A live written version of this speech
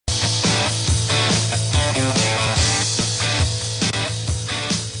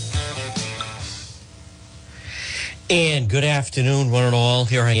And good afternoon, one and all.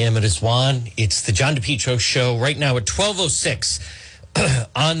 Here I am. It is Juan. It's the John DePietro Show right now at 12:06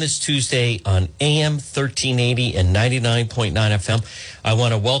 on this Tuesday on AM 1380 and 99.9 FM. I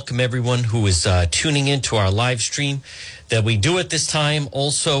want to welcome everyone who is tuning into our live stream that we do at this time.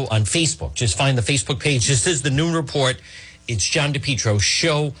 Also on Facebook. Just find the Facebook page. This is the Noon Report. It's John DePietro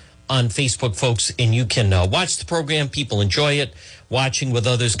Show on Facebook, folks. And you can watch the program. People enjoy it. Watching with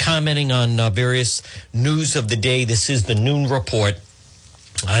others, commenting on various news of the day. This is the Noon Report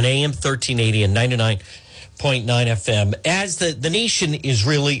on AM 1380 and 99.9 FM. As the nation is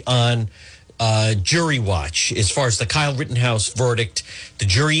really on jury watch as far as the Kyle Rittenhouse verdict. The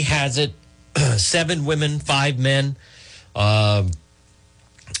jury has it, 7 women, 5 men. And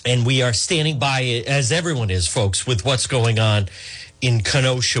we are standing by, as everyone is, folks, with what's going on in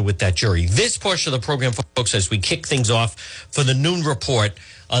Kenosha with that jury. This portion of the program, folks, as we kick things off for the Noon Report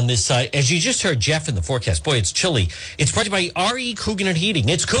on this side, as you just heard Jeff in the forecast, boy, it's chilly. It's brought to you by R.E. Coogan and Heating.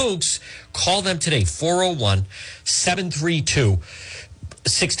 It's Cougs. Call them today,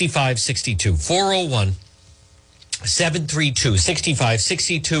 401-732-6562.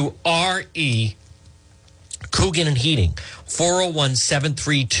 401-732-6562. R.E. Coogan and Heating.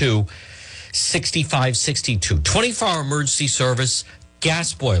 401-732-6562. 24-hour emergency service,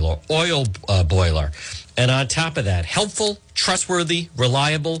 gas boiler, oil boiler. And on top of that, helpful, trustworthy,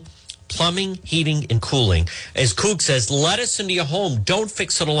 reliable plumbing, heating, and cooling. As Coog says, let us into your home. Don't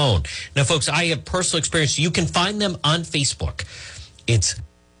fix it alone. Now, folks, I have personal experience. You can find them on Facebook. It's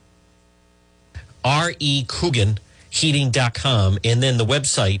recooganheating.com. And then the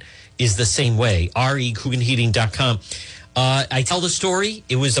website is the same way, recooganheating.com. I tell the story.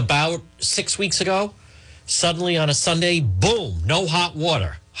 It was about 6 weeks ago. Suddenly on a Sunday, boom, no hot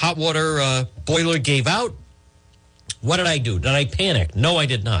water. Hot water boiler gave out. What did I do? Did I panic? No, I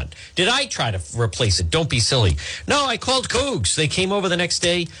did not. Did I try to replace it? Don't be silly. No, I called Cougs. They came over the next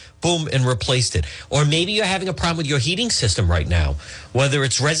day, boom, and replaced it. Or maybe you're having a problem with your heating system right now, whether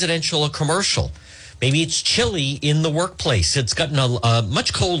it's residential or commercial. Maybe it's chilly in the workplace. It's gotten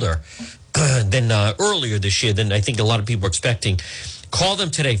much colder than earlier this year than I think a lot of people are expecting. Call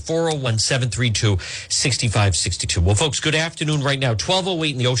them today, 401-732-6562. Well, folks, good afternoon right now,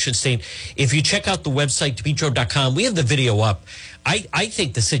 12:08 in the Ocean State. If you check out the website, DePietro.com, we have the video up. I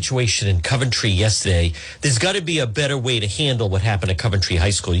think the situation in Coventry yesterday, there's got to be a better way to handle what happened at Coventry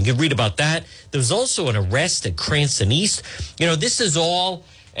High School. You can read about that. There was also an arrest at Cranston East. You know, this is all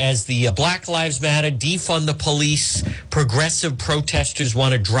as the Black Lives Matter, defund the police, progressive protesters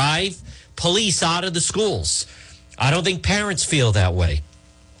want to drive police out of the schools. I don't think parents feel that way,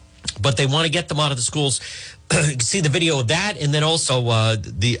 but they want to get them out of the schools. You can see the video of that, and then also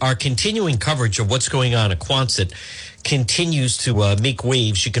our continuing coverage of what's going on at Quonset continues to make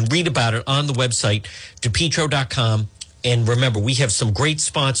waves. You can read about it on the website, DePietro.com. And remember, we have some great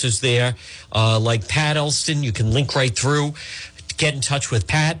sponsors there, like Pat Elston. You can link right through. Get in touch with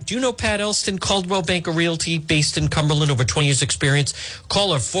Pat. Do you know Pat Elston, Caldwell Banker Realty, based in Cumberland, over 20 years experience?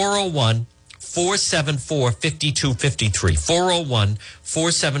 Call her 401-474-5253.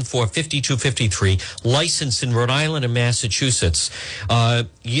 401-474-5253. Licensed in Rhode Island and Massachusetts.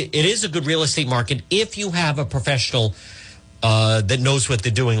 It is a good real estate market if you have a professional that knows what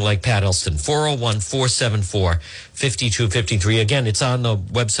they're doing, like Pat Elston. 401-474-5253. Again, it's on the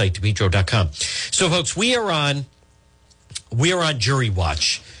website, DePietro.com. So, folks, we are on jury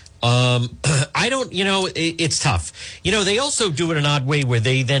watch. It's tough. You know, they also do it an odd way where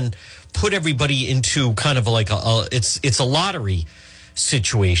they then put everybody into kind of like it's a lottery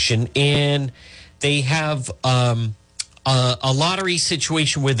situation, and they have a lottery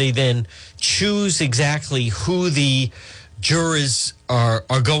situation where they then choose exactly who the jurors are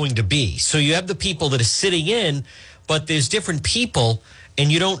going to be. So you have the people that are sitting in, but there's different people,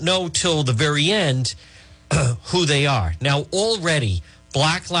 and you don't know till the very end who they are. Now, already,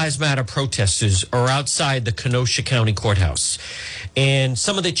 Black Lives Matter protesters are outside the Kenosha County Courthouse. And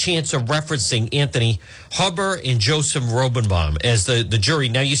some of the chants are referencing Anthony Huber and Joseph Robenbaum as the jury.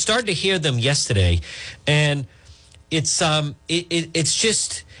 Now, you started to hear them yesterday, and it's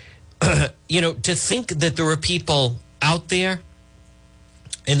just, to think that there are people out there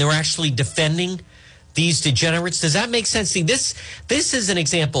and they're actually defending these degenerates. Does that make sense? See, this is an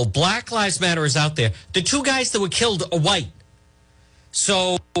example. Black Lives Matter is out there. The 2 guys that were killed are white.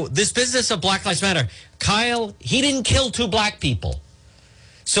 So this business of Black Lives Matter, Kyle, he didn't kill 2 black people.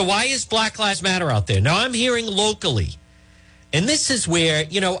 So why is Black Lives Matter out there? Now, I'm hearing locally, and this is where,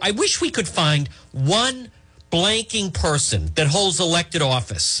 I wish we could find one blanking person that holds elected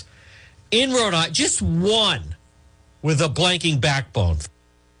office in Rhode Island, just one with a blanking backbone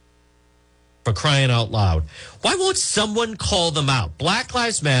for crying out loud. Why won't someone call them out? Black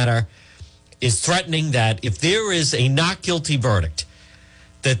Lives Matter is threatening that if there is a not guilty verdict,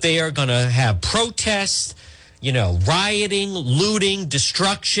 that they are going to have protests, rioting, looting,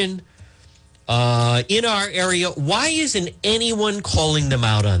 destruction in our area. Why isn't anyone calling them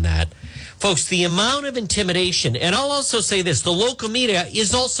out on that? Folks, the amount of intimidation, and I'll also say this, the local media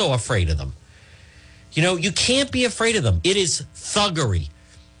is also afraid of them. You can't be afraid of them. It is thuggery.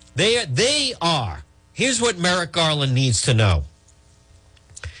 They are. Here's what Merrick Garland needs to know.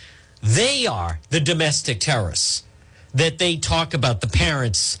 They are the domestic terrorists that they talk about, the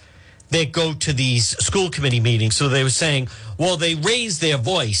parents that go to these school committee meetings. So they were saying, well, they raise their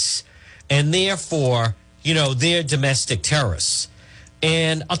voice and therefore, they're domestic terrorists.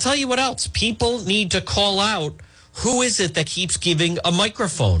 And I'll tell you what else. People need to call out who is it that keeps giving a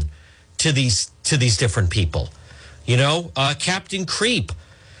microphone to these different people. Captain Creep,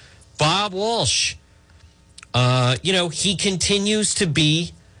 Bob Walsh. He continues to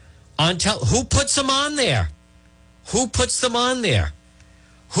be on who puts him on there? Who puts them on there?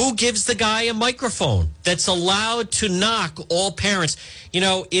 Who gives the guy a microphone that's allowed to knock all parents?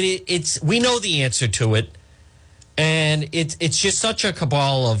 It's we know the answer to it, and it's just such a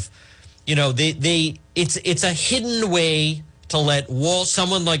cabal of, it's a hidden way to let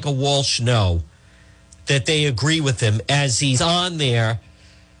someone like a Walsh know that they agree with him as he's on there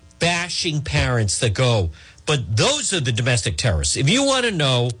bashing parents that go. But those are the domestic terrorists. If you want to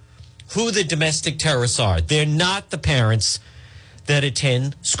know who the domestic terrorists are, they're not the parents that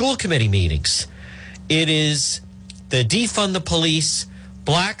attend school committee meetings. It is the defund the police,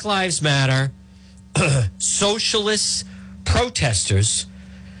 Black Lives Matter, socialist protesters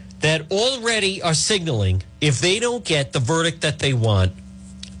that already are signaling if they don't get the verdict that they want,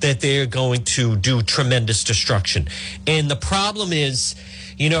 that they're going to do tremendous destruction. And the problem is,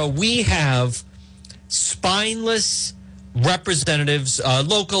 we have spineless representatives,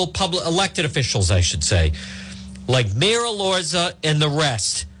 local public elected officials, I should say, like Mayor Elorza and the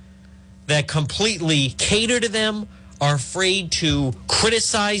rest, that completely cater to them, are afraid to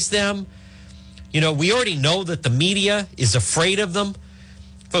criticize them. We already know that the media is afraid of them.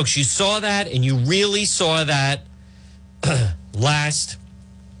 Folks, you saw that, and you really saw that last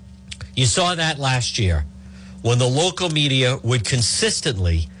year when the local media would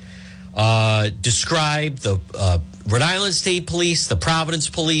consistently describe the Rhode Island State Police, the Providence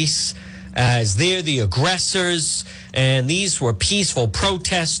Police, as they're the aggressors, and these were peaceful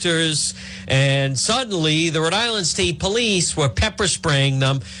protesters, and suddenly the Rhode Island State Police were pepper spraying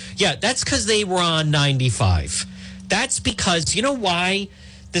them. Yeah, that's because they were on 95. That's because, you know why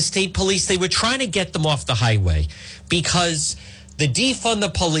the state police, they were trying to get them off the highway, because the defund the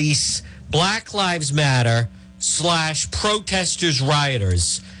police, Black Lives Matter / protesters,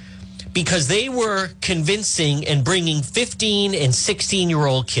 rioters, because they were convincing and bringing 15 and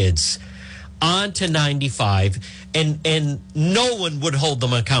 16-year-old kids onto 95, and no one would hold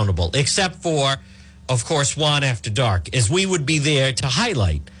them accountable except for, of course, Juan After Dark, as we would be there to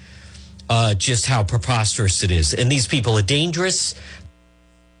highlight just how preposterous it is. And these people are dangerous.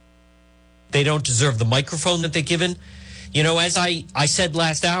 They don't deserve the microphone that they're given. As I said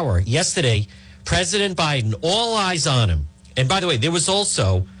yesterday, President Biden, all eyes on him. And by the way, there was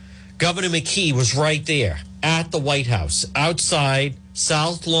also Governor McKee was right there at the White House, outside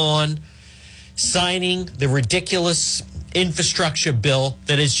South Lawn, signing the ridiculous infrastructure bill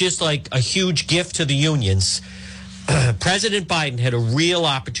that is just like a huge gift to the unions. President Biden had a real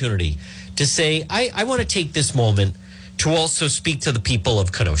opportunity to say, I want to take this moment to also speak to the people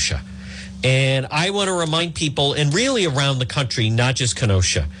of Kenosha. And I want to remind people, and really around the country, not just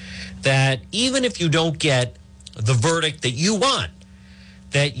Kenosha, that even if you don't get the verdict that you want,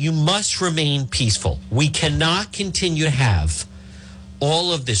 that you must remain peaceful. We cannot continue to have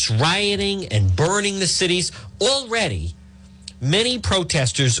all of this rioting and burning the cities. Already, many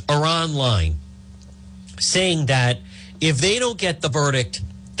protesters are online saying that if they don't get the verdict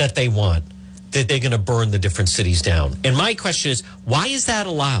that they want, that they're going to burn the different cities down. And my question is, why is that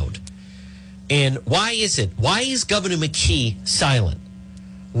allowed? And why is it? Why is Governor McKee silent?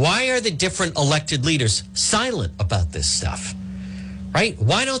 Why are the different elected leaders silent about this stuff? Right?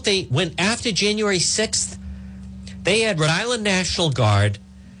 Why don't they, when after January 6th, they had Rhode Island National Guard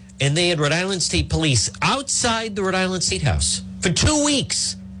and they had Rhode Island State Police outside the Rhode Island State House for 2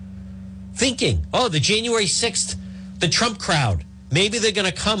 weeks, thinking, the January 6th, the Trump crowd, maybe they're going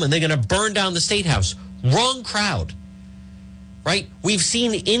to come and they're going to burn down the State House. Wrong crowd. Right? We've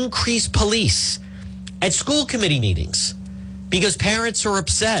seen increased police at school committee meetings because parents are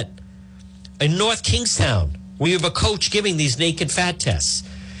upset. In North Kingstown, we have a coach giving these naked fat tests.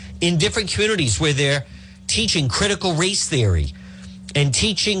 in different communities where they're teaching critical race theory and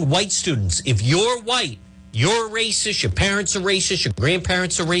teaching white students, if you're white, you're a racist, your parents are racist, your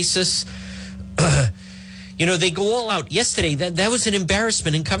grandparents are racist. They go all out. Yesterday, that was an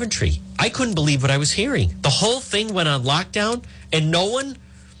embarrassment in Coventry. I couldn't believe what I was hearing. The whole thing went on lockdown, and no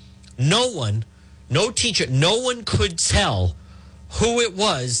teacher, no one could tell who it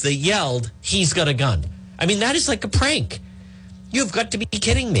was that yelled, "He's got a gun." I mean, that is like a prank. You've got to be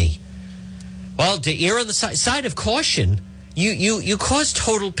kidding me. Well, to err on the side of caution, you caused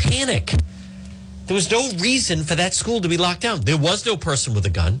total panic. There was no reason for that school to be locked down. There was no person with a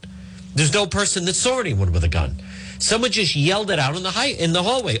gun. There's no person that saw anyone with a gun. Someone just yelled it out in the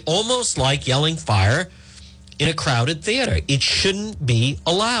hallway, almost like yelling fire in a crowded theater. It shouldn't be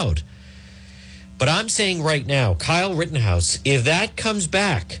allowed. But I'm saying right now, Kyle Rittenhouse, if that comes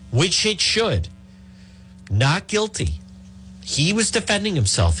back, which it should, not guilty. He was defending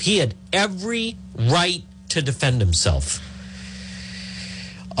himself. He had every right to defend himself.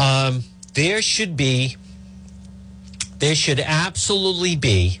 There should absolutely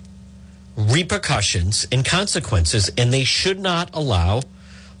be repercussions and consequences, and they should not allow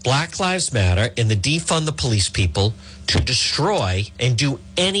Black Lives Matter and the defund the police people to destroy and do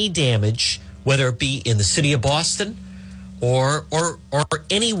any damage, whether it be in the city of Boston or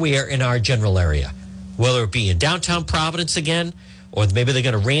anywhere in our general area, whether it be in downtown Providence again, or maybe they're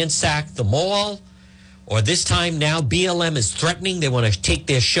going to ransack the mall, or this time now BLM is threatening they want to take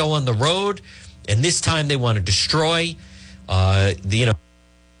their show on the road, and this time they want to destroy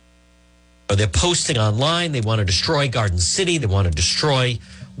they're posting online. They want to destroy Garden City. They want to destroy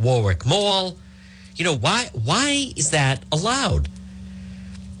Warwick Mall. Why is that allowed?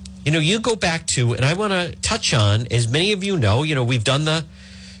 You go back to, and I want to touch on, as many of you know, we've done the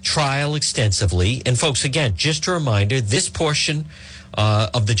trial extensively. And folks, again, just a reminder, this portion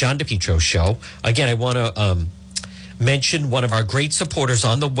of the John DePetro show, again, I want to mention one of our great supporters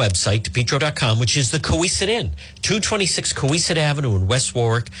on the website, DePetro.com, which is the Coesit Inn, 226 Coesit Avenue in West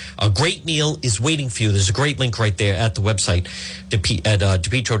Warwick. A great meal is waiting for you. There's a great link right there at the website, at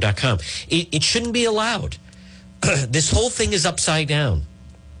DePetro.com. It shouldn't be allowed. This whole thing is upside down.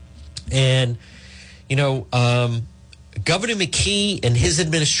 And, Governor McKee and his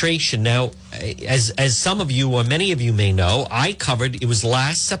administration now, as some of you or many of you may know, I covered, it was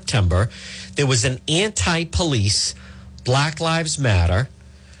last September, there was an anti-police Black Lives Matter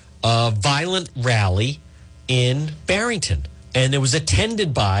violent rally in Barrington. And it was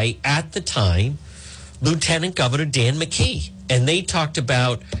attended by, at the time, Lieutenant Governor Dan McKee. And they talked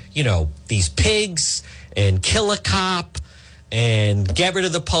about, these pigs and kill a cop and get rid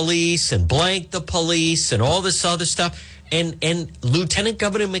of the police and blank the police and all this other stuff. And Lieutenant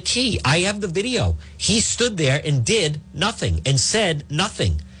Governor McKee, I have the video. He stood there and did nothing and said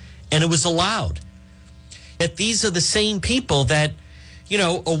nothing. And it was allowed. That these are the same people that,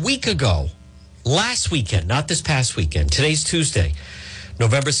 a week ago, last weekend, not this past weekend, today's Tuesday,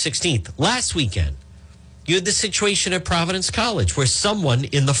 November 16th, last weekend, you had the situation at Providence College where someone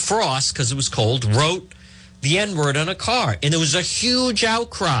in the frost, because it was cold, wrote the N-word on a car. And there was a huge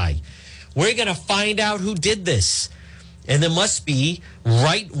outcry. We're going to find out who did this. And there must be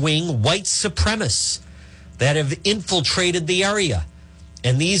right-wing white supremacists that have infiltrated the area.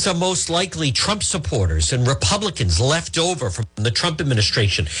 And these are most likely Trump supporters and Republicans left over from the Trump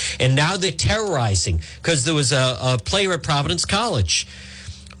administration. And now they're terrorizing because there was a player at Providence College,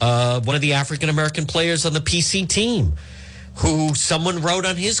 one of the African-American players on the PC team, who someone wrote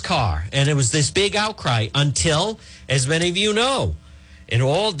on his car. And it was this big outcry until, as many of you know, and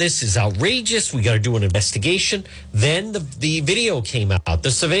all this is outrageous. We got to do an investigation. Then the video came out,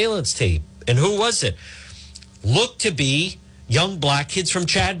 the surveillance tape. And who was it? Looked to be young black kids from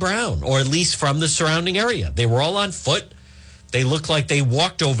Chad Brown, or at least from the surrounding area. They were all on foot. They looked like they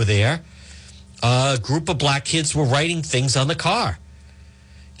walked over there. A group of black kids were writing things on the car.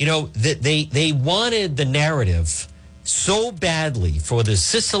 They wanted the narrative so badly for the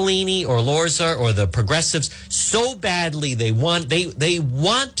Cicilline or Lorza or the progressives, so badly they want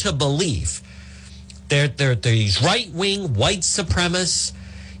to believe they're these right-wing white supremacists.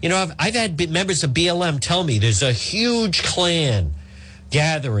 I've had members of BLM tell me there's a huge Klan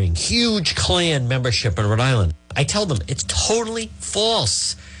gathering, huge Klan membership in Rhode Island. I tell them it's totally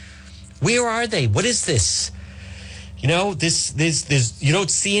false. Where are they? What is this? This you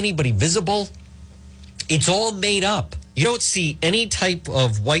don't see anybody visible. It's all made up. You don't see any type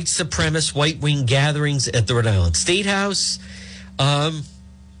of white supremacist, right-wing gatherings at the Rhode Island State House. Oh,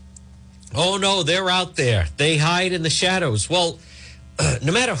 no, they're out there. They hide in the shadows. Well,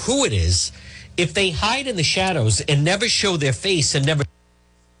 no matter who it is, if they hide in the shadows and never show their face and never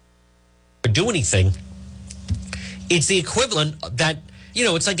do anything. It's the equivalent that,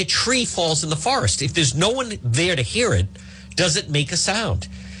 it's like a tree falls in the forest. If there's no one there to hear it, does it make a sound?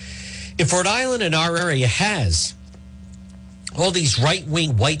 If Rhode Island in our area has all these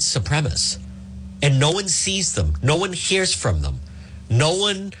right-wing white supremacists and no one sees them, no one hears from them,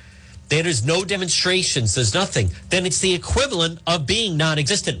 there's no demonstrations, there's nothing, then it's the equivalent of being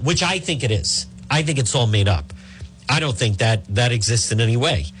non-existent, which I think it is. I think it's all made up. I don't think that exists in any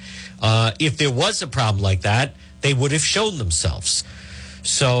way. If there was a problem like that, they would have shown themselves.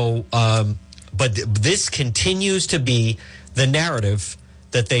 So, but this continues to be the narrative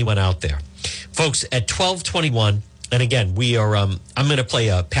that they went out there. Folks, at 12:21, and again, we are, I'm going to play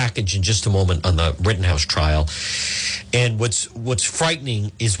a package in just a moment on the Rittenhouse trial. And what's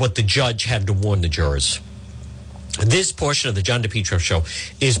frightening is what the judge had to warn the jurors. This portion of the John DePetro Show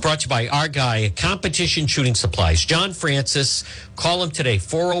is brought to you by our guy at Competition Shooting Supplies, John Francis. Call him today,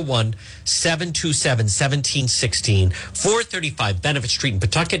 401-727-1716, 435 Benefit Street in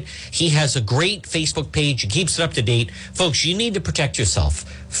Pawtucket. He has a great Facebook page. He keeps it up to date. Folks, you need to protect yourself.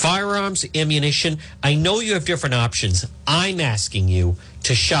 Firearms, ammunition. I know you have different options. I'm asking you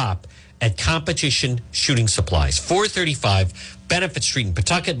to shop at Competition Shooting Supplies, 435 Benefit Street in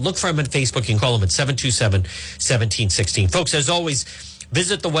Pawtucket. Look for him on Facebook. You can call him at 727-1716. Folks, as always,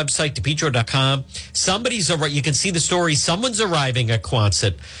 visit the website, DePetro.com. You can see the story. Someone's arriving at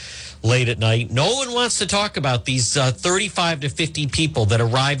Quonset late at night. No one wants to talk about these 35 to 50 people that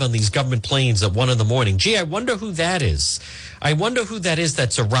arrive on these government planes at 1 a.m. Gee, I wonder who that is. I wonder who that is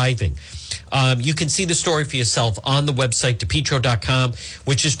that's arriving. You can see the story for yourself on the website, DePetro.com,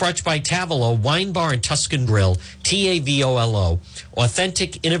 which is brought to you by Tavolo, Wine Bar and Tuscan Grill, Tavolo,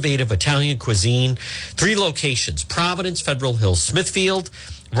 authentic, innovative Italian cuisine. 3 locations, Providence, Federal Hills, Smithfield,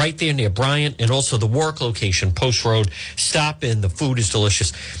 right there near Bryant, and also the Warwick location, Post Road. Stop in. The food is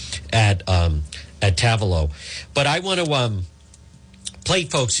delicious at Tavolo. But I want to play,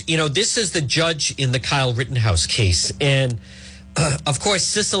 folks, this is the judge in the Kyle Rittenhouse case. And of course,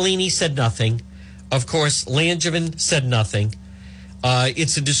 Cicilline said nothing. Of course, Langevin said nothing.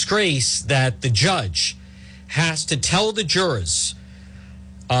 It's a disgrace that the judge has to tell the jurors,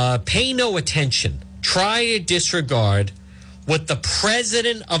 pay no attention, try to disregard what the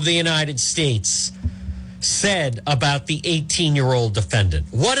President of the United States said about the 18-year-old defendant.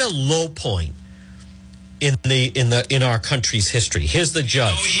 What a low point in our country's history. Here's the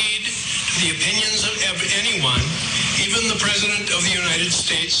judge. No heed to the opinions of anyone, even the President of the United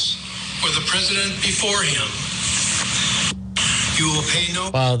States or the President before him. You will pay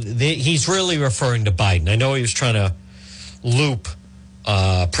no... Well, he's really referring to Biden. I know he was trying to loop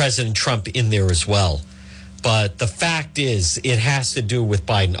President Trump in there as well. But the fact is, it has to do with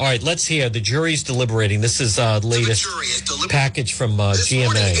Biden. All right, let's hear. The jury's deliberating. This is the latest package from GMA. This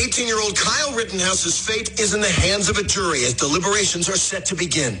morning, 18-year-old Kyle Rittenhouse's fate is in the hands of a jury as deliberations are set to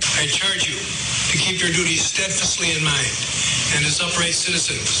begin. I charge you to keep your duties steadfastly in mind and as upright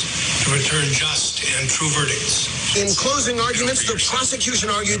citizens to return just and true verdicts. In closing arguments, the prosecution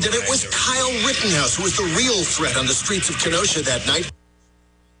argued that it was Kyle Rittenhouse who was the real threat on the streets of Kenosha that night.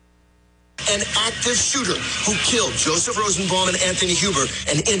 An active shooter who killed Joseph Rosenbaum and Anthony Huber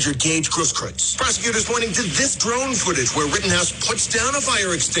and injured Gage Grosskreutz. Prosecutors pointing to this drone footage where Rittenhouse puts down a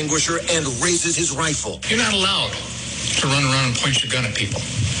fire extinguisher and raises his rifle. You're not allowed to run around and point your gun at people.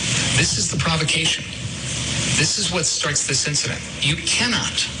 This is the provocation. This is what starts this incident. You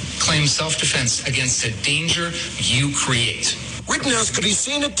cannot claim self-defense against a danger you create. Rittenhouse could be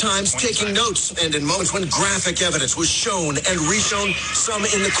seen at times taking notes, and in moments when graphic evidence was shown and reshown, some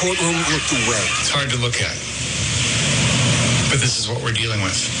in the courtroom looked away. It's hard to look at, but this is what we're dealing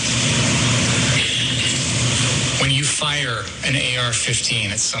with. When you fire an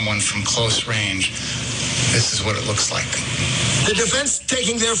AR-15 at someone from close range, this is what it looks like. The defense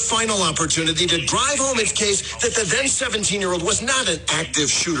taking their final opportunity to drive home its case that the then 17-year-old was not an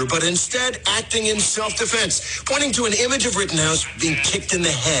active shooter, but instead acting in self-defense, pointing to an image of Rittenhouse being kicked in the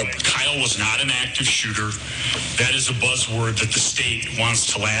head. Kyle was not an active shooter. That is a buzzword that the state wants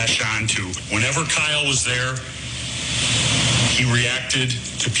to lash onto. Whenever Kyle was there, he reacted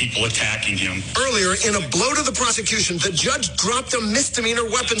to people attacking him. Earlier, in a blow to the prosecution, the judge dropped a misdemeanor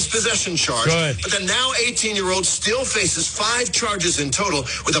weapons possession charge. Good. But the now 18-year-old still faces 5 charges in total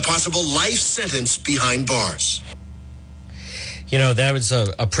with a possible life sentence behind bars. That was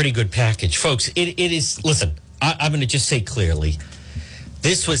a pretty good package. Folks, it is, listen, I'm going to just say clearly,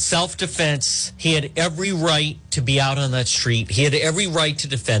 this was self-defense. He had every right to be out on that street. He had every right to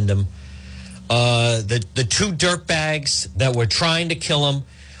defend him. The 2 dirtbags that were trying to kill him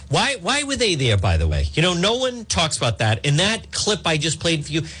Why were they there, by the way? You know, no one talks about that. And that clip I just played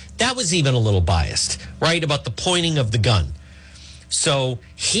for you, that was even a little biased, right, about the pointing of the gun. So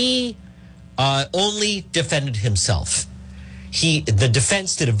he only defended himself. The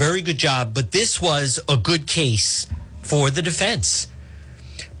defense did a very good job, but this was a good case for the defense.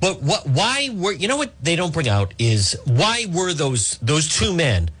 But why were, you know what they don't bring out is, why were those two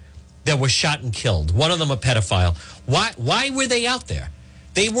men that were shot and killed, one of them a pedophile, why were they out there?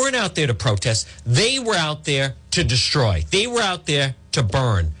 They weren't out there to protest. They were out there to destroy. They were out there to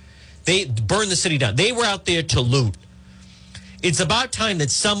burn. They burned the city down. They were out there to loot. It's about time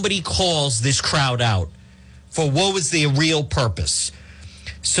that somebody calls this crowd out for what was their real purpose.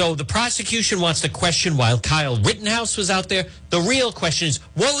 So the prosecution wants to question why Kyle Rittenhouse was out there. The real question is,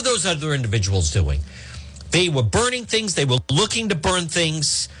 what were those other individuals doing? They were burning things. They were looking to burn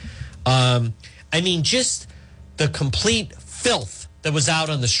things. Just the complete filth that was out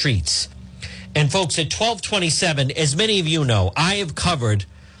on the streets. And folks, at 1227, as many of you know, I have covered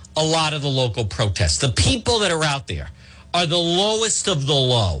a lot of the local protests. The people that are out there are the lowest of the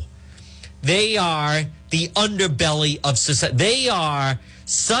low. They are the underbelly of society. They are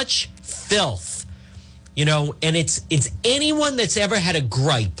such filth, you know, and it's anyone that's ever had a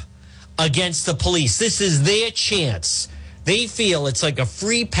gripe against the police. This is their chance. They feel it's like a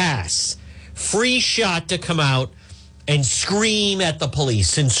free pass, free shot to come out and scream at the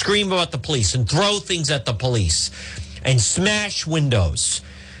police and scream about the police and throw things at the police and smash windows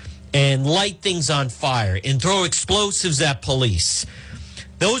and light things on fire and throw explosives at police.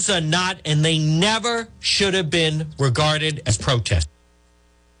 Those are not, and they never should have been regarded as protesters.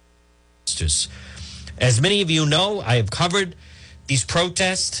 As many of you know, I have covered these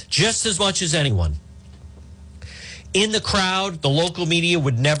protests just as much as anyone. In the crowd, the local media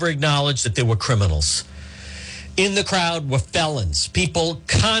would never acknowledge that there were criminals. In the crowd were felons, people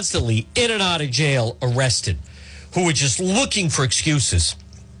constantly in and out of jail, arrested, who were just looking for excuses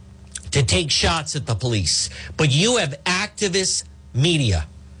to take shots at the police. But you have activist media.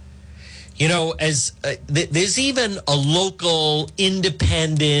 You know, as there's even a local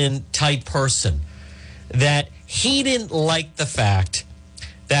independent type person that he didn't like the fact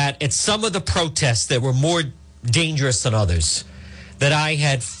that at some of the protests that were more dangerous than others, that I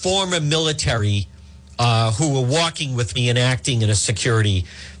had former military who were walking with me and acting in a security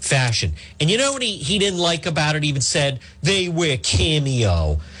fashion. And you know what he didn't like about it? He even said they wear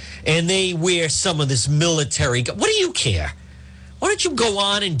cameo and they wear some of this military. What do you care? Why don't you go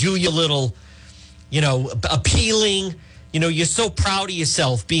on and do your little, you know, appealing? You know, you're so proud of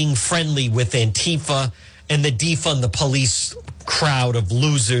yourself being friendly with Antifa and the defund the police crowd of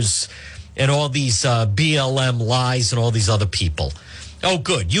losers and all these BLM lies and all these other people. Oh,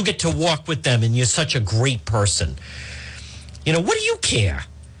 good. You get to walk with them and you're such a great person. You know, what do you care?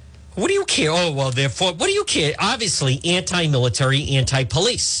 What do you care? Oh, well, therefore, what do you care? Obviously, anti-military,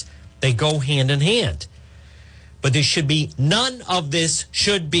 anti-police. They go hand in hand. But there should be, none of this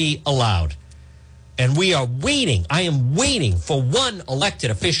should be allowed. And we are waiting. I am waiting for one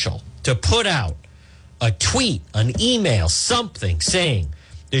elected official to put out a tweet, an email, something saying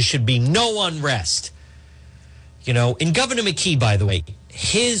there should be no unrest. You know, and Governor McKee, by the way,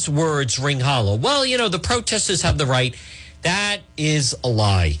 his words ring hollow. Well, you know, the protesters have the right. That is a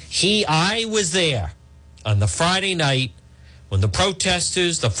lie. I was there on the Friday night when the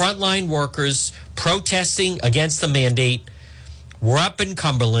protesters, the frontline workers protesting against the mandate were up in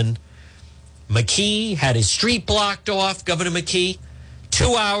Cumberland. McKee had his street blocked off, Governor McKee.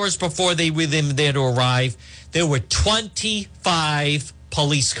 2 hours before they were there to arrive, there were 25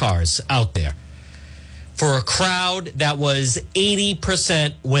 police cars out there for a crowd that was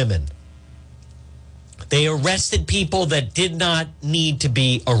 80% women. They arrested people that did not need to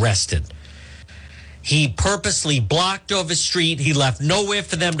be arrested. He purposely blocked off a street. He left nowhere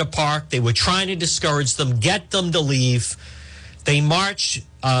for them to park. They were trying to discourage them, get them to leave. They marched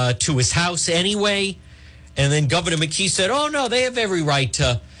to his house anyway. And then Governor McKee said, oh, no, they have every right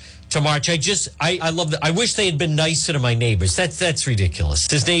to march. I love that. I wish they had been nicer to my neighbors. That's ridiculous.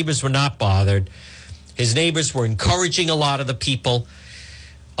 His neighbors were not bothered. His neighbors were encouraging a lot of the people.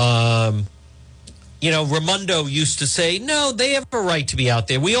 You know, Raimondo used to say, no, they have a right to be out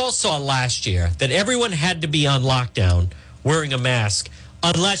there. We all saw last year that everyone had to be on lockdown wearing a mask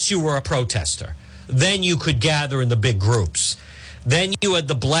unless you were a protester. Then you could gather in the big groups. Then you had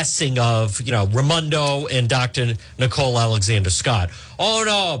the blessing of, you know, Raimondo and Dr. Nicole Alexander Scott. Oh,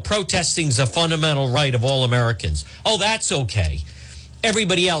 no, protesting's a fundamental right of all Americans. Oh, that's okay.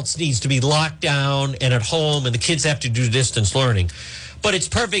 Everybody else needs to be locked down and at home, and the kids have to do distance learning. But it's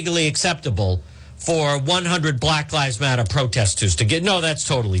perfectly acceptable for 100 Black Lives Matter protesters to get. No, that's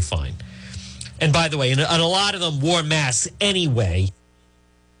totally fine. And by the way, and a lot of them wore masks anyway.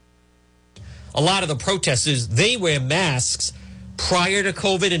 A lot of the protesters, they wear masks prior to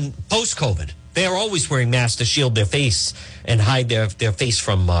COVID and post-COVID. They are always wearing masks to shield their face and hide their face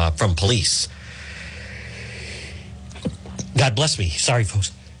from police. God bless me. Sorry,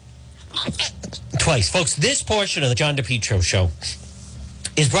 folks. Twice. Folks, this portion of the John DePietro Show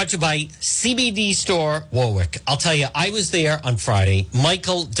is brought to you by CBD Store Warwick. I'll tell you, I was there on Friday.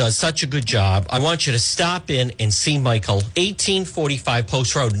 Michael does such a good job. I want you to stop in and see Michael, 1845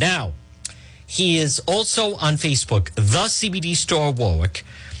 Post Road. Now, he is also on Facebook, The CBD Store Warwick,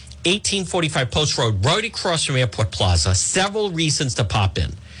 1845 Post Road, right across from Airport Plaza. Several reasons to pop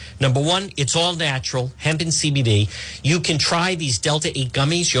in. Number one, it's all natural, hemp and CBD. You can try these Delta 8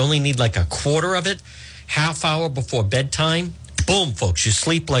 gummies. You only need like a quarter of it, half hour before bedtime. Boom, folks, you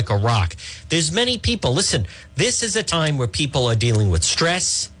sleep like a rock. There's many people. Listen, this is a time where people are dealing with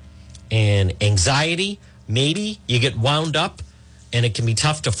stress and anxiety. Maybe you get wound up and it can be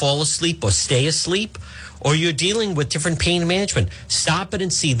tough to fall asleep or stay asleep, or you're dealing with different pain management. Stop it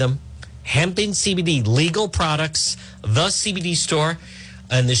and see them. Hemp and CBD, legal products, The CBD Store.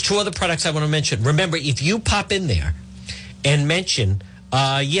 And there's two other products I want to mention. Remember, if you pop in there and mention,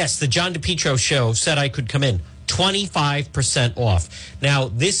 yes, the John DePietro Show said I could come in, 25% off. Now,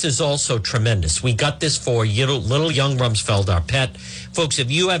 this is also tremendous. We got this for little young Rumsfeld, our pet. Folks,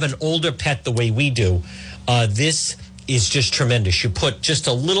 if you have an older pet the way we do, this is just tremendous. You put just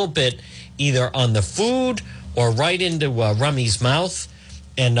a little bit either on the food or right into Rummy's mouth,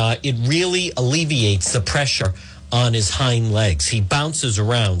 and it really alleviates the pressure on his hind legs. He bounces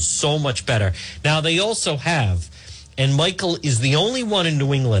around so much better. Now, they also have, and Michael is the only one in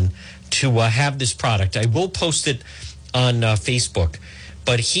New England to have this product. I will post it on Facebook,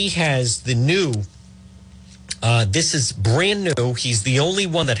 but he has the new, this is brand new. He's the only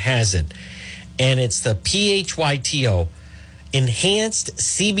one that has it, and it's the PHYTO, Enhanced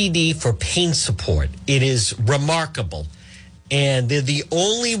CBD for Pain Support. It is remarkable, and they're the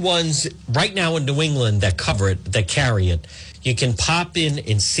only ones right now in New England that cover it, that carry it. You can pop in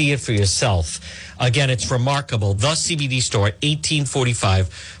and see it for yourself. Again, it's remarkable. The CBD Store,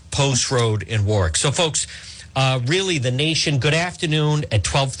 1845 Post Road in Warwick. So, folks, really the nation, good afternoon at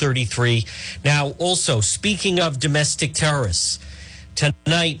 12:33. Now, also, speaking of domestic terrorists,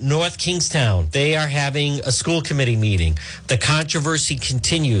 tonight, North Kingstown, they are having a school committee meeting. The controversy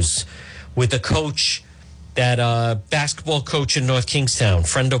continues with the coach, that basketball coach in North Kingstown,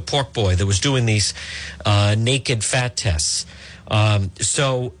 Friendo Porkboy, that was doing these naked fat tests. And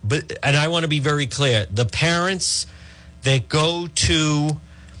I want to be very clear, the parents that go to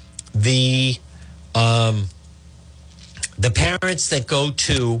the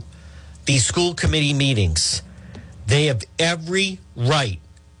school committee meetings, they have every right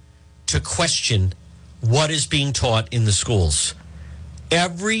to question what is being taught in the schools.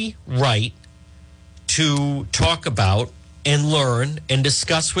 Every right to talk about and learn and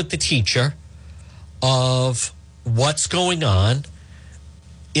discuss with the teacher of what's going on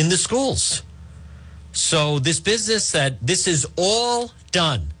in the schools. So this business that this is all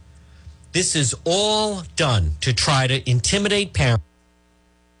done. This is all done to try to intimidate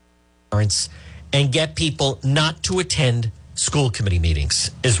parents and get people not to attend school committee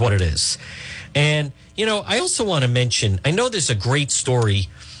meetings is what it is. And, you know, I also want to mention, I know there's a great story.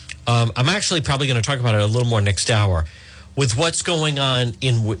 I'm actually probably going to talk about it a little more next hour with what's going on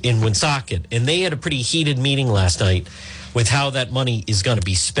in Woonsocket. And they had a pretty heated meeting last night with how that money is going to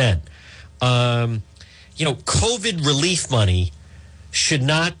be spent. You know, COVID relief money should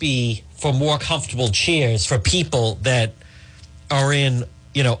not be for more comfortable chairs for people that are in,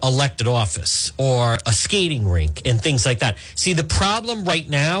 you know, elected office or a skating rink and things like that. See, the problem right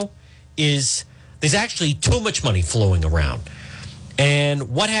now is there's actually too much money flowing around. And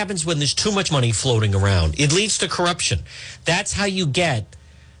what happens when there's too much money floating around? It leads to corruption. That's how you get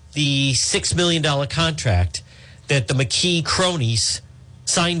the $6 million contract that the McKee cronies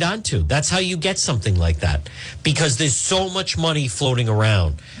signed on to. That's how you get something like that, because there's so much money floating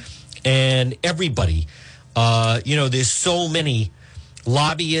around. And everybody, you know, there's so many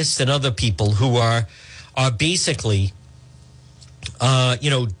lobbyists and other people who are basically, you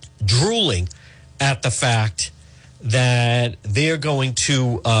know, drooling at the fact that they're going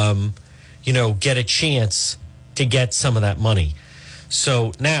to, you know, get a chance to get some of that money.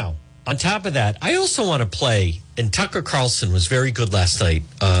 So now, on top of that, I also want to play, and Tucker Carlson was very good last night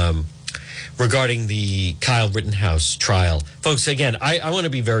regarding the Kyle Rittenhouse trial. Folks, again, I want to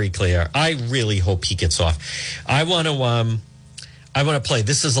be very clear. I really hope he gets off. I want I want to play.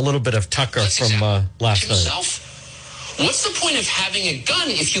 This is a little bit of Tucker from last night. What's the point of having a gun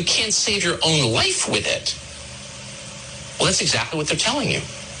if you can't save your own life with it? Well, that's exactly what they're telling you.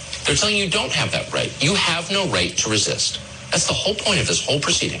 They're telling you don't have that right. You have no right to resist. That's the whole point of this whole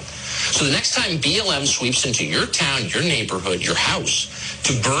proceeding. So the next time BLM sweeps into your town, your neighborhood, your house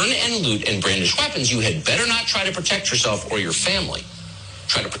to burn and loot and brandish weapons, you had better not try to protect yourself or your family.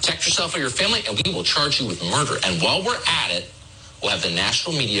 Try to protect yourself or your family, and we will charge you with murder. And while we're at it, we'll have the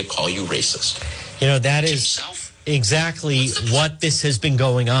national media call you racist. You know, that is exactly what this has been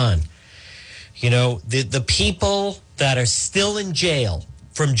going on. You know, the people that are still in jail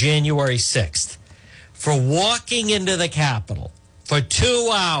from January 6th for walking into the Capitol for 2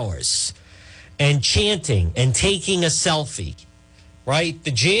 hours and chanting and taking a selfie, right?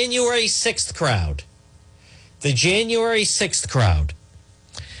 The January 6th crowd. The January 6th crowd.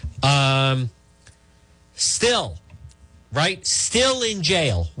 Still, right? Still in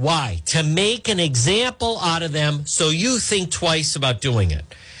jail. Why? To make an example out of them so you think twice about doing it.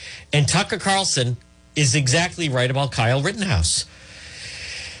 And Tucker Carlson is exactly right about Kyle Rittenhouse.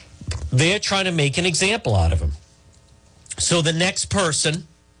 They're trying to make an example out of him. So the next person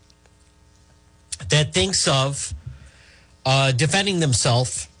that thinks of defending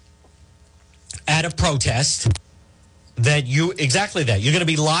themselves at a protest, that you, exactly that, you're going to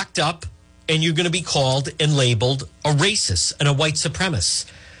be locked up and you're going to be called and labeled a racist and a white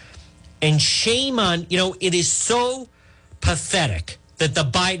supremacist. And shame on, you know, it is so pathetic that the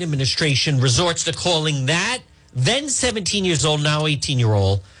Biden administration resorts to calling that then 17 years old, now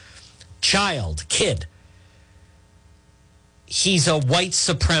 18-year-old kid. He's a white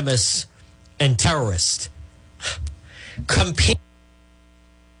supremacist and terrorist. Compared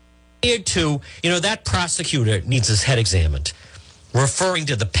to, you know, that prosecutor needs his head examined, referring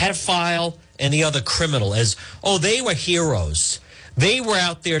to the pedophile and the other criminal as, oh, they were heroes. They were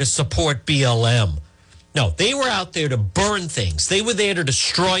out there to support BLM. No, they were out there to burn things. They were there to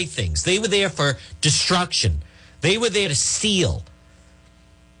destroy things. They were there for destruction. They were there to steal.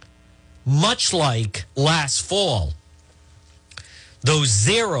 Much like last fall, those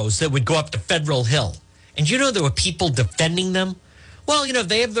zeros that would go up to Federal Hill. And you know there were people defending them? Well, you know,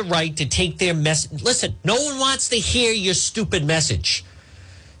 they have the right to take their message. Listen, no one wants to hear your stupid message.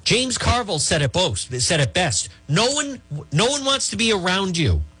 James Carville said it best. No one wants to be around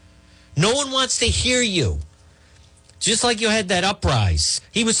you. No one wants to hear you. Just like you had that uprise.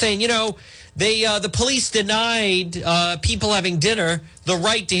 He was saying, you know, the police denied people having dinner the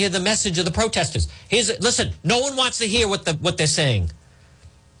right to hear the message of the protesters. Listen, no one wants to hear what they're saying.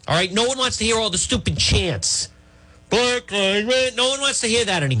 All right? No one wants to hear all the stupid chants. Black Lives Matter. No one wants to hear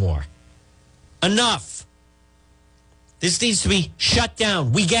that anymore. Enough. This needs to be shut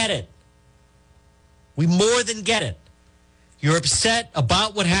down. We get it. We more than get it. You're upset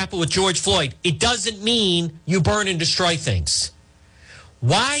about what happened with George Floyd. It doesn't mean you burn and destroy things.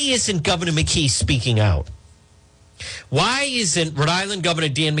 Why isn't Governor McKee speaking out? Why isn't Rhode Island Governor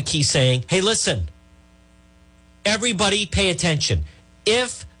Dan McKee saying, hey, listen, everybody pay attention.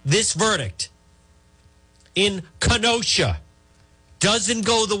 If this verdict in Kenosha doesn't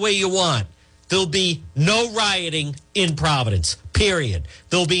go the way you want, there'll be no rioting in Providence, period.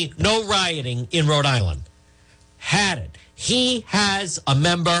 There'll be no rioting in Rhode Island. Had it. He has a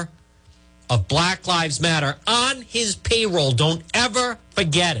member of Black Lives Matter on his payroll. Don't ever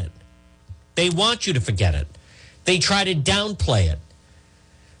forget it. They want you to forget it. They try to downplay it.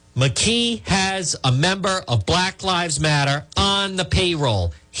 McKee has a member of Black Lives Matter on the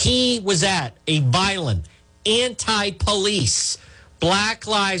payroll. He was at a violent anti-police Black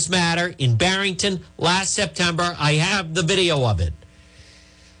Lives Matter in Barrington last September. I have the video of it.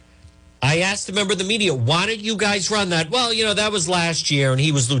 I asked a member of the media, why did you guys run that? Well, you know, that was last year and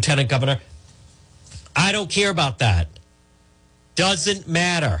he was lieutenant governor. I don't care about that. Doesn't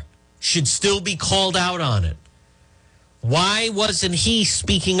matter. Should still be called out on it. Why wasn't he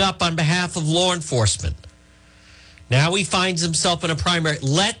speaking up on behalf of law enforcement? Now he finds himself in a primary.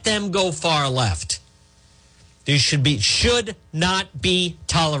 Let them go far left. There should not be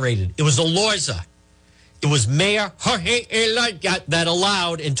tolerated. It was Elorza. It was Mayor Jorge Elorza that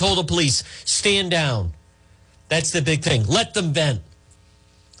allowed and told the police, stand down. That's the big thing. Let them vent.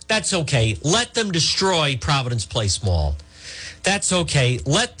 That's okay. Let them destroy Providence Place Mall. That's okay.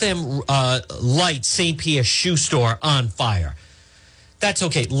 Let them light St. Pierre's shoe store on fire. That's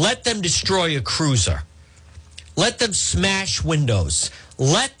okay. Let them destroy a cruiser. Let them smash windows.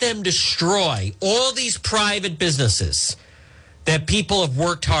 Let them destroy all these private businesses that people have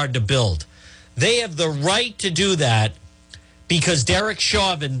worked hard to build. They have the right to do that because Derek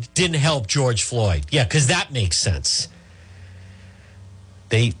Chauvin didn't help George Floyd. Yeah, because that makes sense.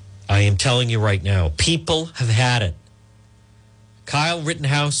 I am telling you right now, people have had it. Kyle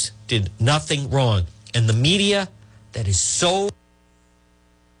Rittenhouse did nothing wrong. And the media that is so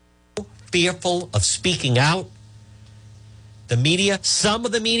fearful of speaking out, the media, some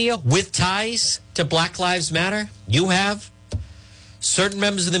of the media with ties to Black Lives Matter, you have certain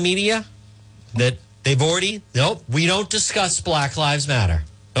members of the media that they've already, nope, we don't discuss Black Lives Matter.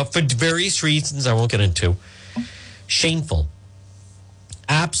 For various reasons I won't get into. Shameful.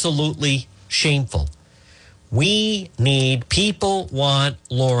 Absolutely shameful. People want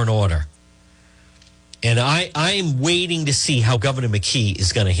law and order. And I am waiting to see how Governor McKee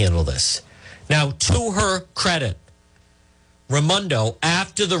is going to handle this. Now, to her credit, Raimondo,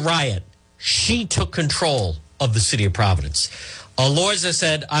 after the riot, she took control of the city of Providence. Elorza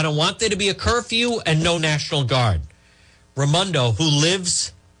said, I don't want there to be a curfew and no National Guard. Raimondo, who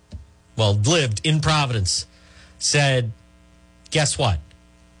lived in Providence, said, guess what?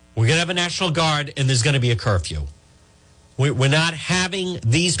 We're going to have a National Guard and there's going to be a curfew. We're not having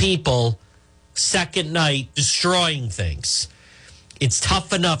these people second night destroying things. It's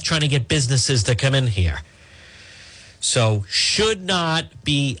tough enough trying to get businesses to come in here. So should not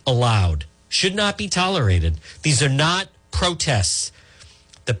be allowed, should not be tolerated. These are not protests.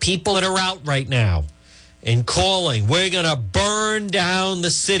 The people that are out right now and calling, we're going to burn down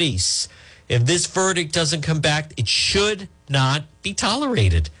the cities. If this verdict doesn't come back, it should not be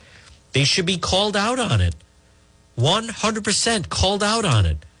tolerated. They should be called out on it. 100% called out on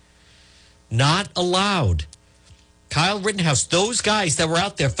it. Not allowed. Kyle Rittenhouse, those guys that were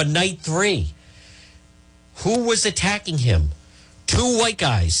out there for night 3, who was attacking him? 2 white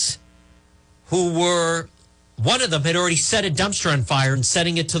guys who were, one of them had already set a dumpster on fire and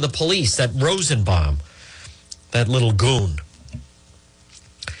setting it to the police, that Rosenbaum, that little goon,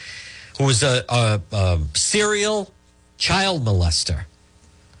 who was a serial child molester.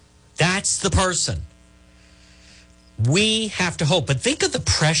 That's the person. We have to hope. But think of the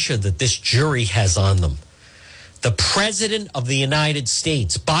pressure that this jury has on them. The President of the United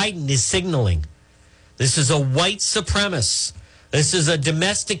States, Biden, is signaling this is a white supremacist. This is a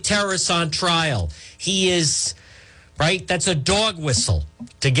domestic terrorist on trial. He is, right? That's a dog whistle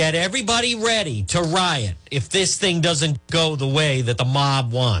to get everybody ready to riot if this thing doesn't go the way that the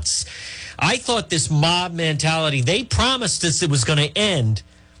mob wants. I thought this mob mentality, they promised us it was going to end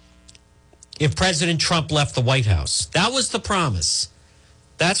if President Trump left the White House. That was the promise.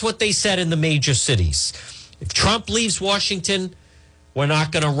 That's what they said in the major cities. If Trump leaves Washington, we're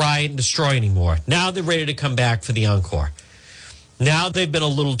not going to riot and destroy anymore. Now they're ready to come back for the encore. Now they've been a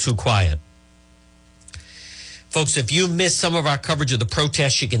little too quiet. Folks, if you missed some of our coverage of the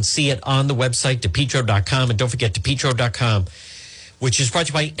protests, you can see it on the website, DePetro.com. And don't forget, DePetro.com, which is brought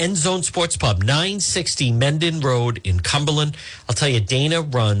to you by End Zone Sports Pub, 960 Mendon Road in Cumberland. I'll tell you, Dana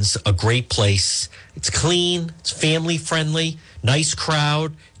runs a great place. It's clean, it's family friendly, nice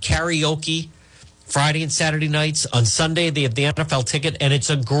crowd, karaoke, Friday and Saturday nights. On Sunday, they have the NFL ticket, and it's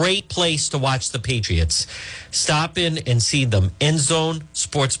a great place to watch the Patriots. Stop in and see them. End Zone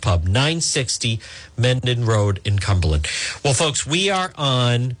Sports Pub, 960 Mendon Road in Cumberland. Well, folks, we are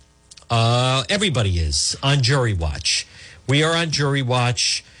on, everybody is on Jury Watch. We are on Jury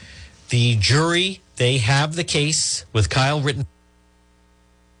Watch. The jury, they have the case with Kyle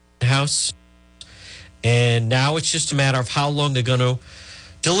Rittenhouse. And now it's just a matter of how long they're going to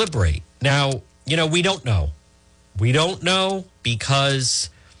deliberate. Now, you know, we don't know. We don't know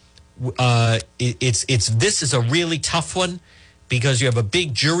because this is a really tough one because you have a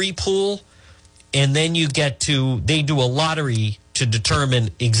big jury pool and then they do a lottery to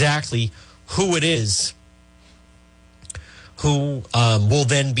determine exactly who it is who will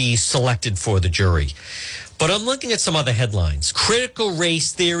then be selected for the jury. But I'm looking at some other headlines. Critical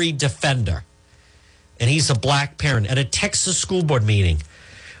race theory defender, and he's a black parent, at a Texas school board meeting.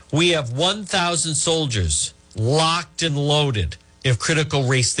 We have 1,000 soldiers locked and loaded if critical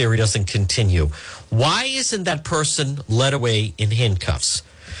race theory doesn't continue. Why isn't that person led away in handcuffs?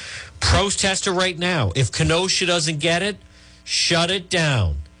 Protester right now, if Kenosha doesn't get it, shut it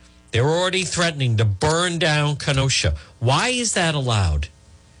down. They're already threatening to burn down Kenosha. Why is that allowed?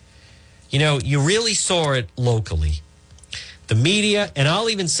 You know, you really saw it locally. The media, and I'll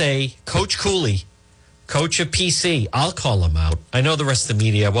even say Coach Cooley, coach of PC, I'll call him out. I know the rest of the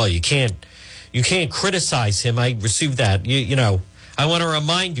media, well, you can't criticize him. I received that. You know, I want to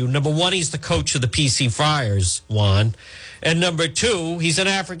remind you, number one, he's the coach of the PC Friars, Juan. And number two, he's an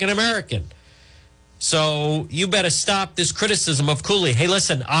African-American. So you better stop this criticism of Cooley. Hey,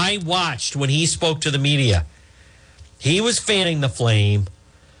 listen, I watched when he spoke to the media. He was fanning the flame.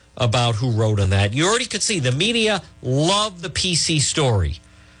 about who wrote on that. You already could see the media loved the PC story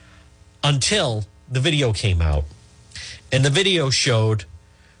until the video came out. And the video showed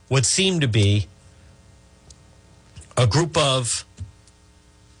what seemed to be a group of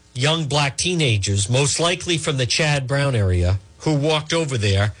young black teenagers, most likely from the Chad Brown area, who walked over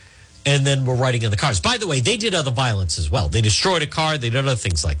there and then were riding in the cars. By the way, they did other violence as well. They destroyed a car. They did other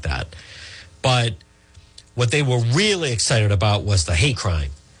things like that. But what they were really excited about was the hate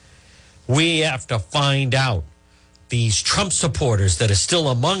crime. We have to find out these Trump supporters that are still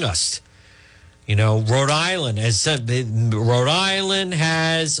among us. You know, Rhode Island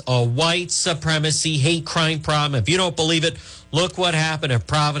has a white supremacy hate crime problem. If you don't believe it, look what happened at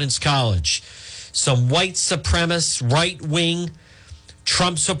Providence College. Some white supremacist, right-wing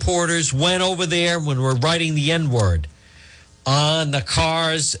Trump supporters went over there when we're writing the N-word on the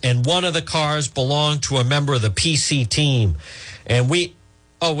cars, and one of the cars belonged to a member of the PC team. And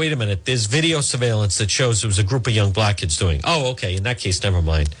oh, wait a minute. There's video surveillance that shows it was a group of young black kids doing. Oh, okay. In that case, never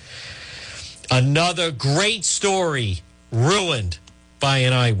mind. Another great story ruined by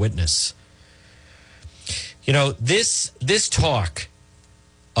an eyewitness. You know, this talk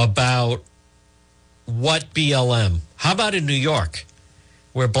about what BLM, how about in New York,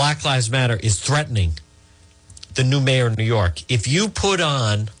 where Black Lives Matter is threatening the new mayor of New York? If you put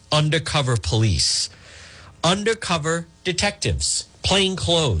on undercover police, undercover detectives, plain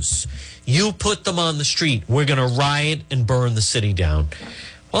clothes, you put them on the street, we're going to riot and burn the city down.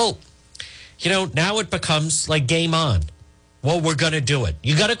 Well, you know, now it becomes like game on. Well, we're going to do it.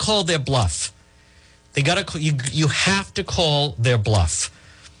 You got to call their bluff. You have to call their bluff.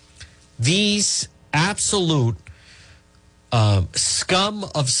 These absolute scum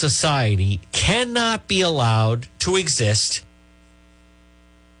of society cannot be allowed to exist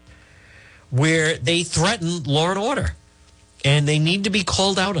where they threaten law and order. And they need to be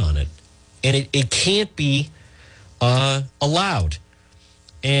called out on it. And it can't be allowed.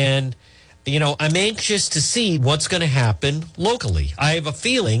 And, you know, I'm anxious to see what's going to happen locally. I have a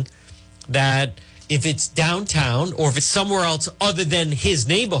feeling that if it's downtown or if it's somewhere else other than his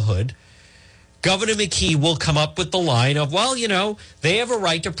neighborhood, Governor McKee will come up with the line of, well, you know, they have a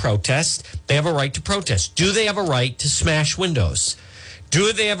right to protest. They have a right to protest. Do they have a right to smash windows?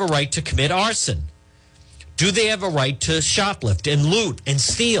 Do they have a right to commit arson? Do they have a right to shoplift and loot and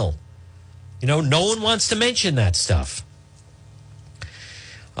steal? You know, no one wants to mention that stuff.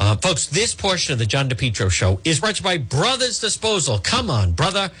 Folks, this portion of the John DePetro Show is brought to you by Brothers Disposal. Come on,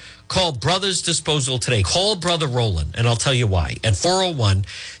 brother. Call Brothers Disposal today. Call Brother Roland, and I'll tell you why. At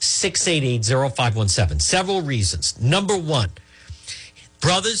 401-688-0517. Several reasons. Number one,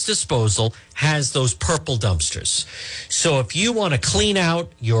 Brothers Disposal has those purple dumpsters. So if you want to clean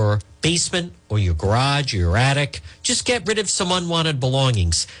out your basement or your garage or your attic, just get rid of some unwanted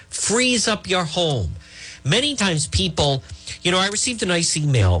belongings. Freeze up your home. Many times people, you know, I received a nice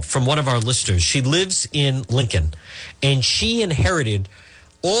email from one of our listeners. She lives in Lincoln, and she inherited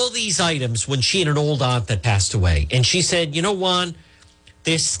all these items when she had an old aunt that passed away. And she said, you know, Juan,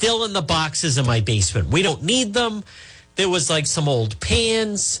 they're still in the boxes in my basement. We don't need them. There was like some old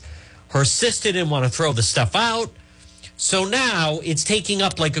pans. Her sister didn't want to throw the stuff out. So now it's taking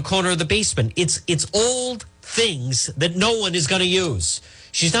up like a corner of the basement. It's old things that no one is going to use.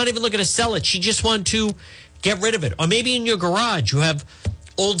 She's not even looking to sell it. She just wants to get rid of it. Or maybe in your garage you have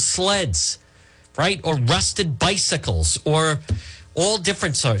old sleds, right? Or rusted bicycles or all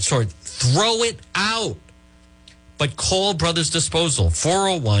different sorts. Throw it out. But call Brothers Disposal,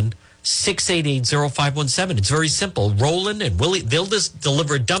 401-688-0517. It's very simple. Roland and Willie, they'll just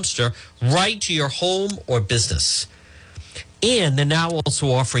deliver a dumpster right to your home or business. And they're now also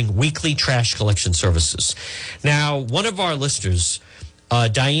offering weekly trash collection services. Now, one of our listeners,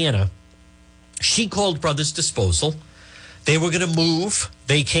 Diana, she called Brothers Disposal. They were going to move.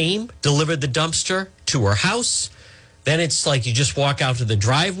 They came, delivered the dumpster to her house. Then it's like you just walk out to the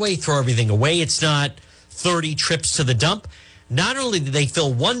driveway, throw everything away. It's not 30 trips to the dump. Not only did they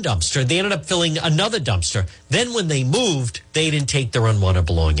fill one dumpster, they ended up filling another dumpster. Then when they moved, they didn't take their unwanted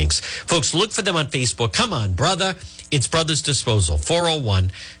belongings. Folks, look for them on Facebook. Come on, brother. It's Brothers Disposal,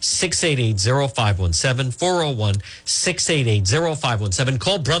 401-688-0517, 401-688-0517.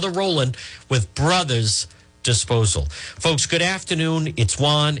 Call Brother Roland with Brothers Disposal. Folks, good afternoon. It's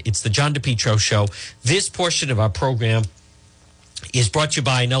Juan. It's the John DePetro Show. This portion of our program is brought to you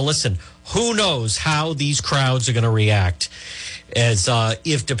by, now listen, who knows how these crowds are going to react as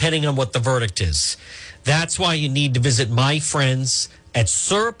if depending on what the verdict is. That's why you need to visit my friends at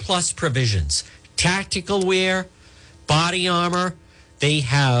Surplus Provisions. Tactical wear, body armor. They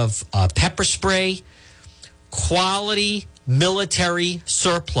have pepper spray, quality military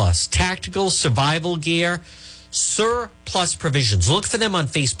surplus, tactical survival gear, surplus provisions. Look for them on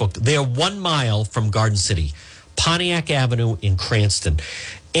Facebook. They're 1 mile from Garden City, Pontiac Avenue in Cranston.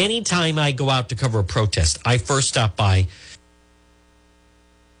 Anytime I go out to cover a protest, I first stop by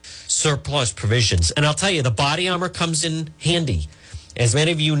surplus provisions. And I'll tell you, the body armor comes in handy. As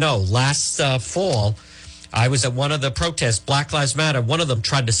many of you know, last fall, I was at one of the protests, Black Lives Matter. One of them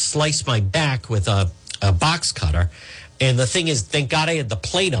tried to slice my back with a box cutter. And the thing is, thank God I had the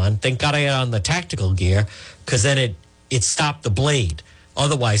plate on. Thank God I had on the tactical gear, because then it stopped the blade.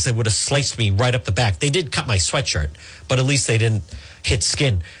 Otherwise, they would have sliced me right up the back. They did cut my sweatshirt, but at least they didn't hit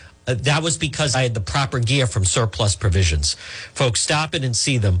skin. That was because I had the proper gear from Surplus Provisions. Folks, stop in and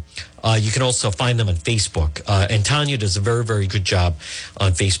see them. You can also find them on Facebook. And Tanya does a very, very good job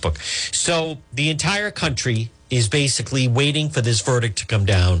on Facebook. So the entire country is basically waiting for this verdict to come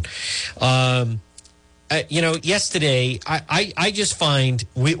down. Yesterday, I just find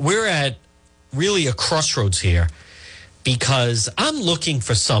we're at really a crossroads here, because I'm looking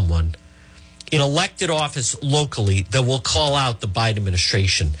for someone in elected office locally that will call out the Biden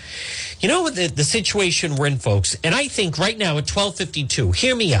administration. You know, the situation we're in, folks, and I think right now at 12:52,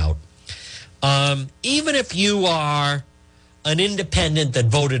 hear me out. Even if you are an independent that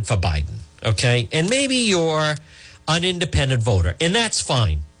voted for Biden, okay, and maybe you're an independent voter, and that's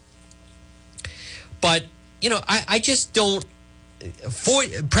fine. But, I just don't.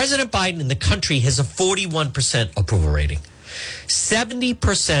 President Biden in the country has a 41% approval rating.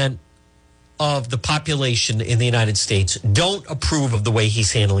 70% of the population in the United States don't approve of the way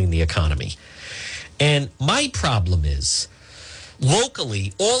he's handling the economy. And my problem is,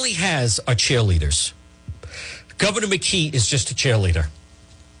 locally, all he has are cheerleaders. Governor McKee is just a cheerleader.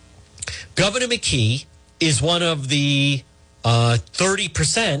 Governor McKee is one of the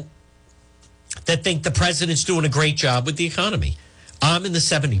 30% that think the president's doing a great job with the economy. I'm in the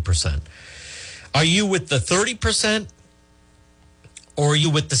 70%. Are you with the 30%? Or are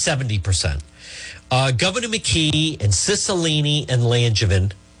you with the 70%? Governor McKee and Cicilline and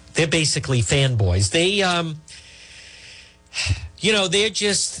Langevin, they're basically fanboys. They, they're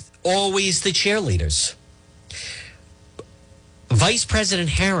just always the cheerleaders. Vice President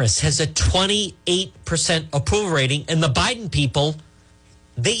Harris has a 28% approval rating, and the Biden people,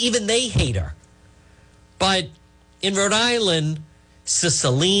 they hate her. But in Rhode Island,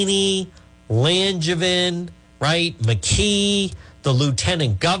 Cicilline, Langevin, right, McKee, the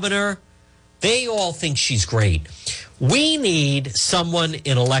lieutenant governor, they all think she's great. We need someone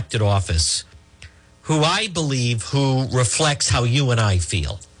in elected office who who reflects how you and I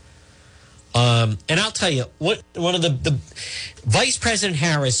feel. And I'll tell you, one of the Vice President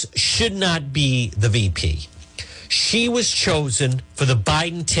Harris should not be the VP. She was chosen for the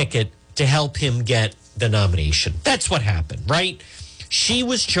Biden ticket to help him get the nomination. That's what happened, right? She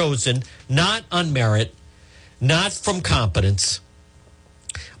was chosen not on merit, not from competence.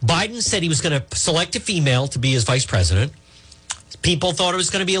 Biden said he was going to select a female to be his vice president. People thought it was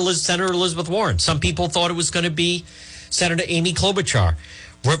going to be Senator Elizabeth Warren. Some people thought it was going to be Senator Amy Klobuchar.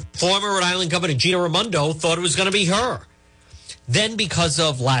 Former Rhode Island Governor Gina Raimondo thought it was going to be her. Then, because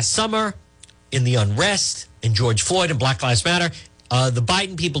of last summer, in the unrest, in George Floyd and Black Lives Matter, the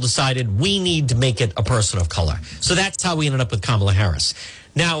Biden people decided we need to make it a person of color. So that's how we ended up with Kamala Harris.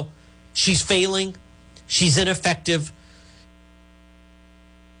 Now, she's failing. She's ineffective.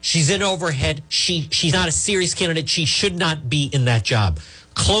 She's in overhead. She's not a serious candidate. She should not be in that job.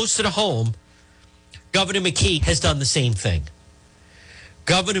 Closer to home, Governor McKee has done the same thing.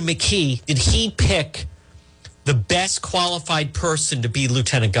 Governor McKee, did he pick the best qualified person to be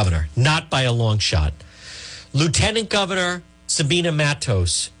lieutenant governor? Not by a long shot. Lieutenant Governor Sabina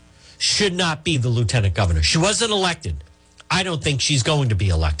Matos should not be the lieutenant governor. She wasn't elected. I don't think she's going to be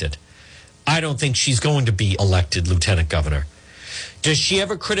elected. I don't think she's going to be elected lieutenant governor. Does she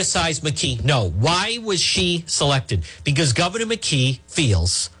ever criticize McKee? No. Why was she selected? Because Governor McKee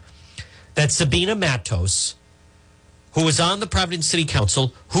feels that Sabina Matos, who was on the Providence City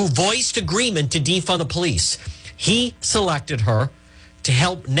Council, who voiced agreement to defund the police, he selected her to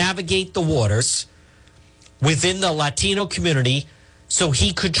help navigate the waters within the Latino community so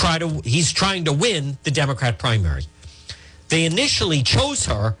he's trying to win the Democrat primary. They initially chose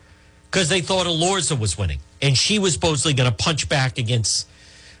her because they thought Elorza was winning, and she was supposedly going to punch back against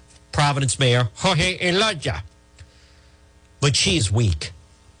Providence Mayor Jorge Elijah. But she is weak.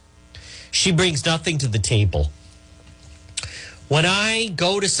 She brings nothing to the table. When I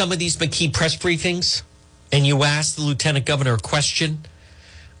go to some of these McKee press briefings and you ask the lieutenant governor a question,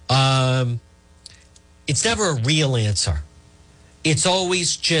 it's never a real answer. It's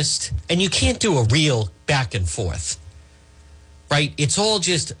always just, and you can't do a real back and forth. right? It's all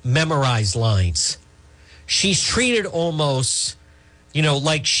just memorized lines. She's treated almost,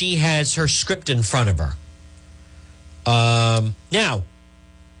 like she has her script in front of her. Now,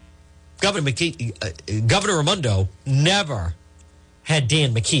 Governor Raimondo never had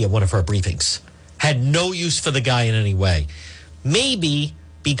Dan McKee at one of her briefings. Had no use for the guy in any way. Maybe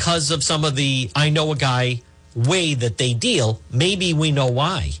because of some of the I know a guy way that they deal, maybe we know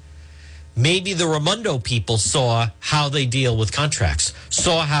why. Maybe the Raimondo people saw how they deal with contracts,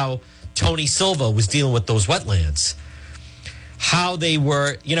 saw how Tony Silva was dealing with those wetlands, how they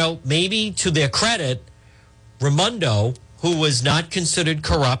were, maybe to their credit, Raimondo, who was not considered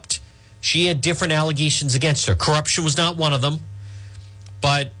corrupt, she had different allegations against her. Corruption was not one of them,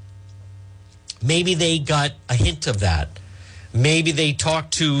 but maybe they got a hint of that. Maybe they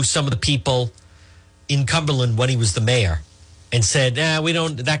talked to some of the people in Cumberland when he was the mayor and said,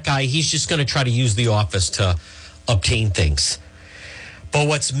 that guy, he's just going to try to use the office to obtain things. But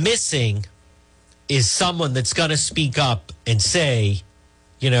what's missing is someone that's going to speak up and say,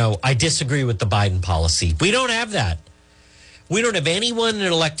 I disagree with the Biden policy. We don't have that. We don't have anyone in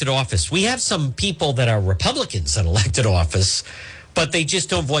elected office. We have some people that are Republicans in elected office, but they just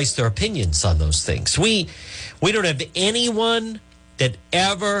don't voice their opinions on those things. We don't have anyone that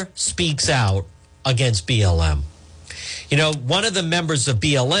ever speaks out against BLM. One of the members of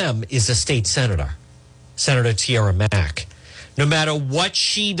BLM is a state senator, Senator Tiara Mack. No matter what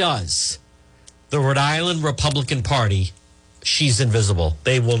she does, the Rhode Island Republican Party, she's invisible.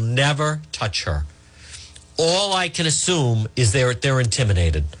 They will never touch her. All I can assume is they're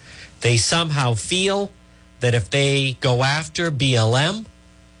intimidated. They somehow feel that if they go after BLM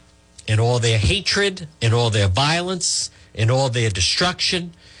and all their hatred and all their violence and all their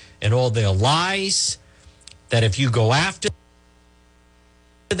destruction and all their lies, that if you go after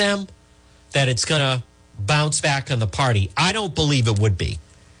them, that it's going to bounce back on the party. I don't believe it would be.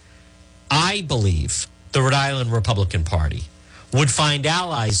 I believe the Rhode Island Republican Party would find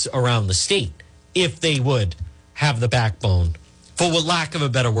allies around the state if they would have the backbone, for lack of a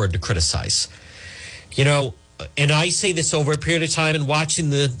better word, to criticize. And I say this over a period of time and watching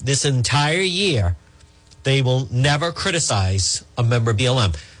this entire year, they will never criticize a member of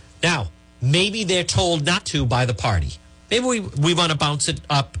BLM. Now, maybe they're told not to by the party. Maybe we want to bounce it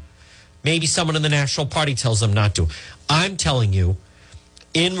up. Maybe someone in the National Party tells them not to. I'm telling you,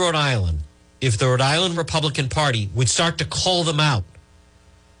 in Rhode Island, if the Rhode Island Republican Party would start to call them out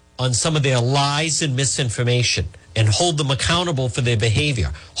on some of their lies and misinformation and hold them accountable for their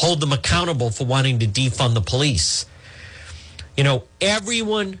behavior, hold them accountable for wanting to defund the police.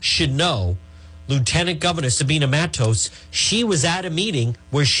 Everyone should know Lieutenant Governor Sabina Matos, she was at a meeting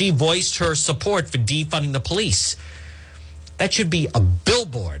where she voiced her support for defunding the police. That should be a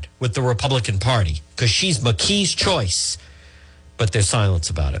billboard with the Republican Party because she's McKee's choice, but there's silence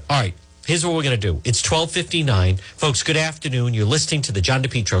about it. All right, here's what we're going to do. It's 12:59. Folks, good afternoon. You're listening to the John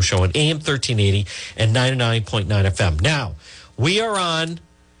DePietro Show on AM 1380 and 99.9 FM. Now, we are on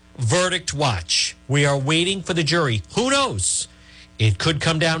verdict watch. We are waiting for the jury. Who knows? It could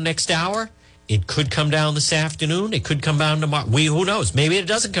come down next hour. It could come down this afternoon. It could come down tomorrow. Who knows? Maybe it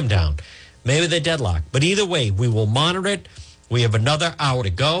doesn't come down. Maybe they're deadlocked. But either way, we will monitor it. We have another hour to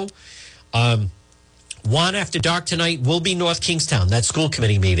go. One after dark tonight will be North Kingstown, that school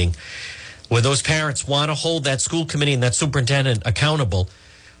committee meeting, where those parents want to hold that school committee and that superintendent accountable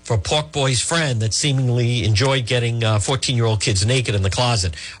for Pork Boy's friend that seemingly enjoyed getting 14-year-old kids naked in the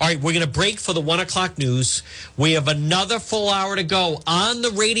closet. All right, we're going to break for the 1 o'clock news. We have another full hour to go on the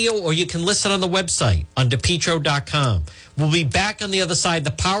radio, or you can listen on the website on DePietro.com. We'll be back on the other side.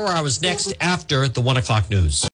 The Power Hour is next after the 1 o'clock news.